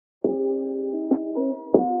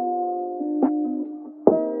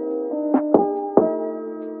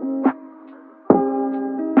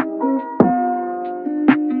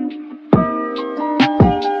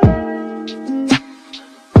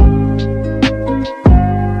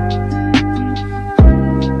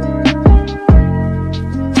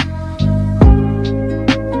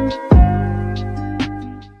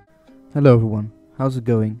Hello everyone, how's it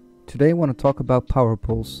going? Today I want to talk about power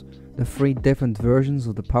poles, the 3 different versions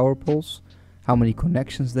of the power poles, how many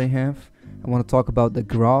connections they have. I want to talk about the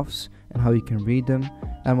graphs and how you can read them,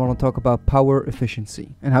 and I want to talk about power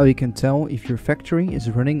efficiency and how you can tell if your factory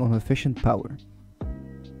is running on efficient power.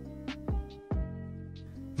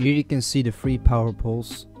 Here you can see the 3 power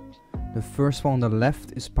poles. The first one on the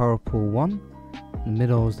left is power pole 1, the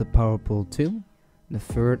middle is the power pole 2, and the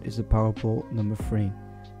third is the power pole number 3.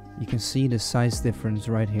 You can see the size difference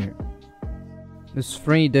right here. There's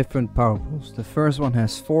 3 different power poles. The first one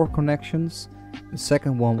has 4 connections, the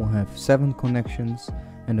second one will have 7 connections,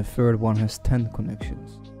 and the third one has 10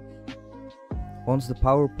 connections. Once the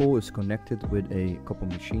power pole is connected with a couple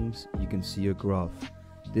machines, you can see a graph.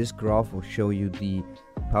 This graph will show you the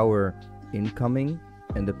power incoming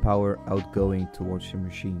and the power outgoing towards your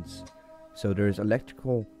machines. So there's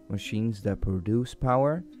electrical machines that produce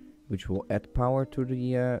power, which will add power to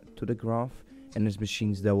the graph, and there's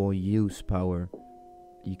machines that will use power.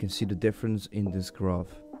 You can see the difference in this graph.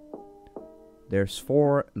 There's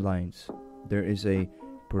 4 lines. There is a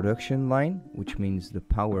production line, which means the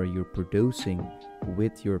power you're producing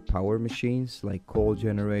with your power machines, like coal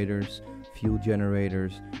generators, fuel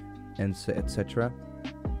generators, and etc.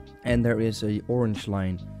 And there is a orange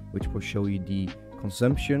line, which will show you the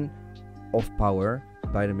consumption of power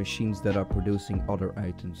by the machines that are producing other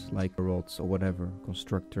items like rods or whatever,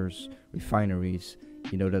 constructors, refineries,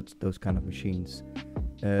 you know, that's those kind of machines.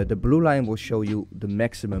 The blue line will show you the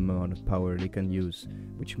maximum amount of power they can use,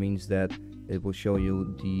 which means that it will show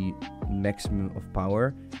you the maximum of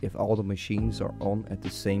power if all the machines are on at the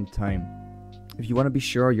same time. If you want to be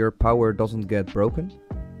sure your power doesn't get broken,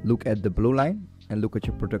 look at the blue line and look at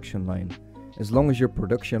your production line. As long as your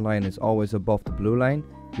production line is always above the blue line,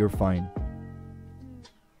 you're fine.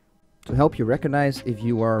 To help you recognize if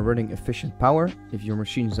you are running efficient power, if your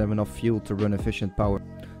machines have enough fuel to run efficient power,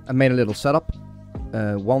 I made a little setup.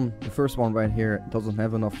 The first one right here doesn't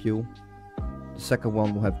have enough fuel. The second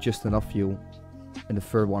one will have just enough fuel, and the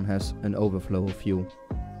third one has an overflow of fuel.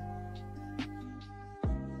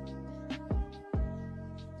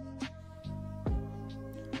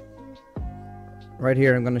 Right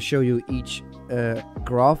here I'm going to show you each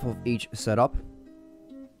graph of each setup.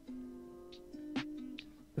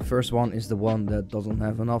 The first one is the one that doesn't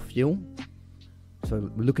have enough fuel.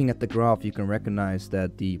 So looking at the graph, you can recognize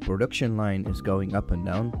that the production line is going up and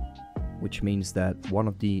down, which means that one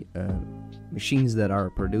of the machines that are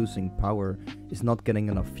producing power is not getting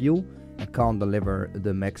enough fuel and can't deliver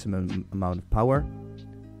the maximum amount of power.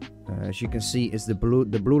 As you can see, the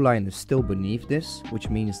blue line is still beneath this, which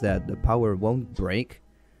means that the power won't break,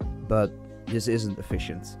 but this isn't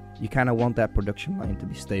efficient. You kind of want that production line to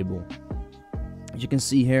be stable. As you can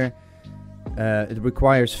see here, it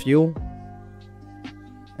requires fuel,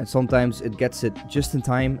 and sometimes it gets it just in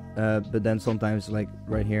time, but then sometimes, like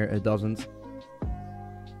right here, it doesn't.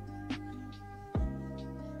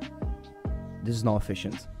 This is not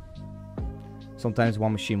efficient. Sometimes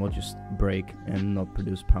one machine will just break and not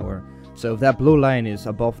produce power. So if that blue line is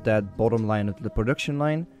above that bottom line of the production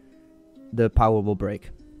line, the power will break.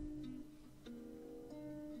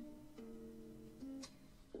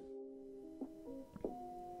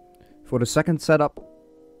 For the second setup,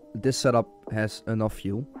 this setup has enough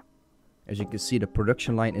fuel. As you can see, the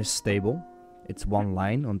production line is stable. It's one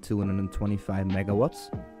line on 225 megawatts.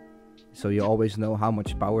 So you always know how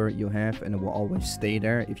much power you have, and it will always stay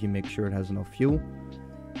there if you make sure it has enough fuel.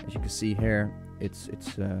 As you can see here, it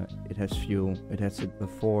has fuel. It has it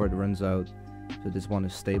before it runs out. So this one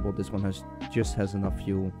is stable. This one just has enough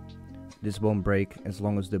fuel. This won't break as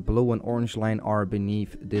long as the blue and orange line are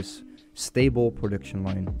beneath this stable production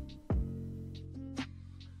line.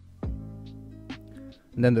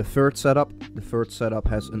 And then the third setup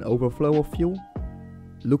has an overflow of fuel.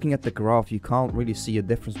 Looking at the graph, you can't really see a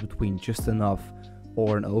difference between just enough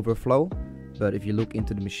or an overflow, but if you look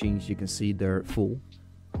into the machines, you can see they're full.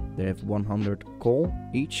 They have 100 coal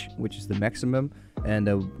each, which is the maximum, and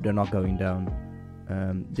they're not going down.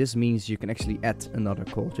 This means you can actually add another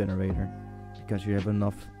coal generator because you have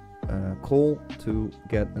enough coal to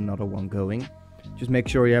get another one going. Just make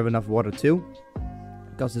sure you have enough water too,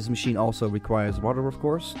 because this machine also requires water, of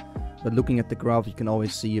course. But looking at the graph, you can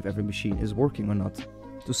always see if every machine is working or not.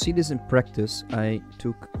 To see this in practice, I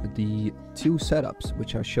took the 2 setups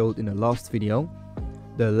which I showed in the last video.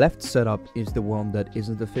 The left setup is the one that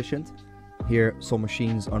isn't efficient. Here some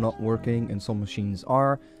machines are not working and some machines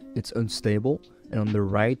are. It's unstable. And on the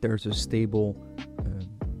right there's a stable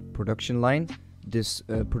production line. This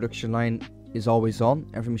production line is always on.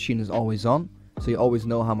 Every machine is always on. So you always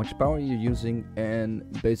know how much power you're using,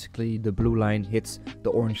 and basically the blue line hits the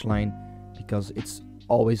orange line because it's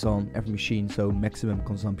always on every machine, so maximum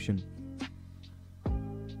consumption.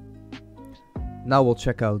 Now we'll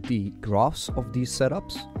check out the graphs of these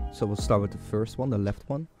setups. So we'll start with the first one, the left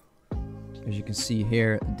one. As you can see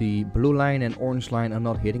here, the blue line and orange line are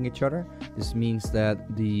not hitting each other. This means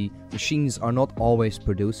that the machines are not always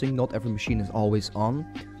producing, not every machine is always on.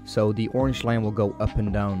 So the orange line will go up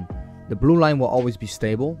and down. The blue line will always be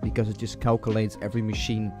stable because it just calculates every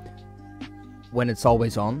machine when it's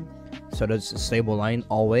always on. So that's a stable line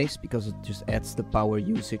always, because it just adds the power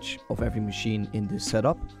usage of every machine in this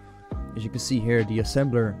setup. As you can see here, the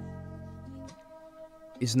assembler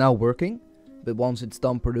is now working, but once it's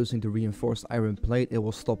done producing the reinforced iron plate, it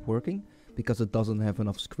will stop working because it doesn't have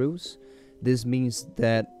enough screws. This means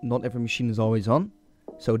that not every machine is always on,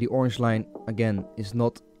 so the orange line again is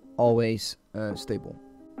not always stable.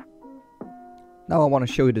 Now I want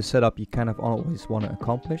to show you the setup you kind of always want to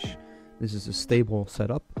accomplish. This is a stable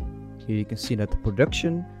setup. Here you can see that the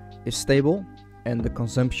production is stable and the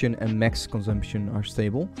consumption and max consumption are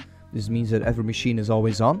stable. This means that every machine is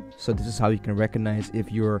always on, so this is how you can recognize if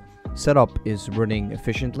your setup is running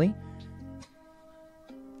efficiently.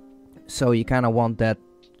 So you kind of want that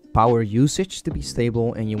power usage to be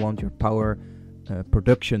stable, and you want your power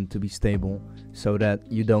production to be stable, so that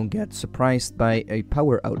you don't get surprised by a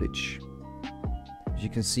power outage. As you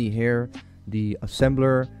can see here, the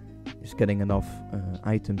assembler is getting enough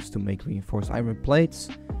items to make reinforced iron plates,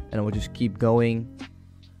 and it will just keep going.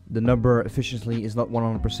 The number efficiently is not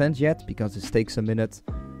 100% yet because it takes a minute,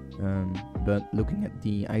 but looking at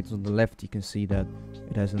the items on the left, you can see that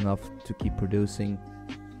it has enough to keep producing.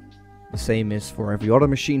 The same is for every other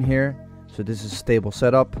machine here. So this is a stable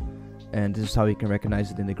setup, and this is how you can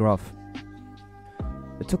recognize it in the graph.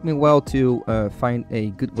 It took me a while to find a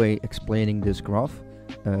good way explaining this graph.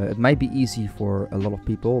 It might be easy for a lot of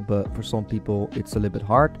people, but for some people it's a little bit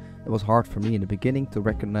hard. It was hard for me in the beginning to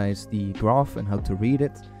recognize the graph and how to read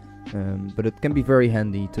it. But it can be very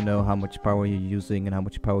handy to know how much power you're using and how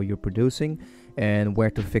much power you're producing, and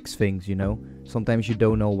where to fix things, you know. Sometimes you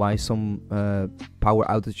don't know why some power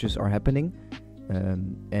outages are happening,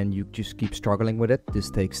 and you just keep struggling with it.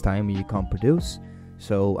 This takes time and you can't produce.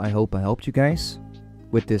 So I hope I helped you guys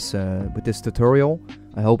with this tutorial.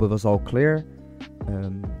 I hope it was all clear.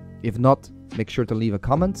 If not, make sure to leave a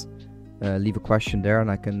comment, leave a question there,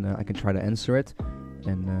 and I can try to answer it.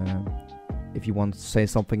 And if you want to say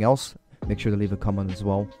something else, make sure to leave a comment as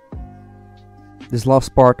well. This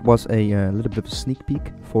last part was a little bit of a sneak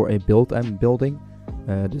peek for a build I'm building.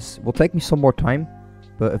 This will take me some more time,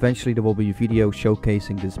 but eventually there will be a video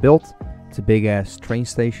showcasing this build. It's a big ass train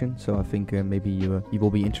station, so I think maybe you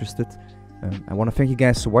will be interested. I want to thank you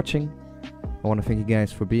guys for watching. I want to thank you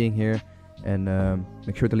guys for being here, and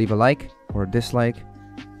make sure to leave a like or a dislike,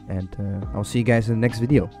 and I'll see you guys in the next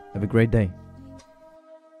video. Have a great day.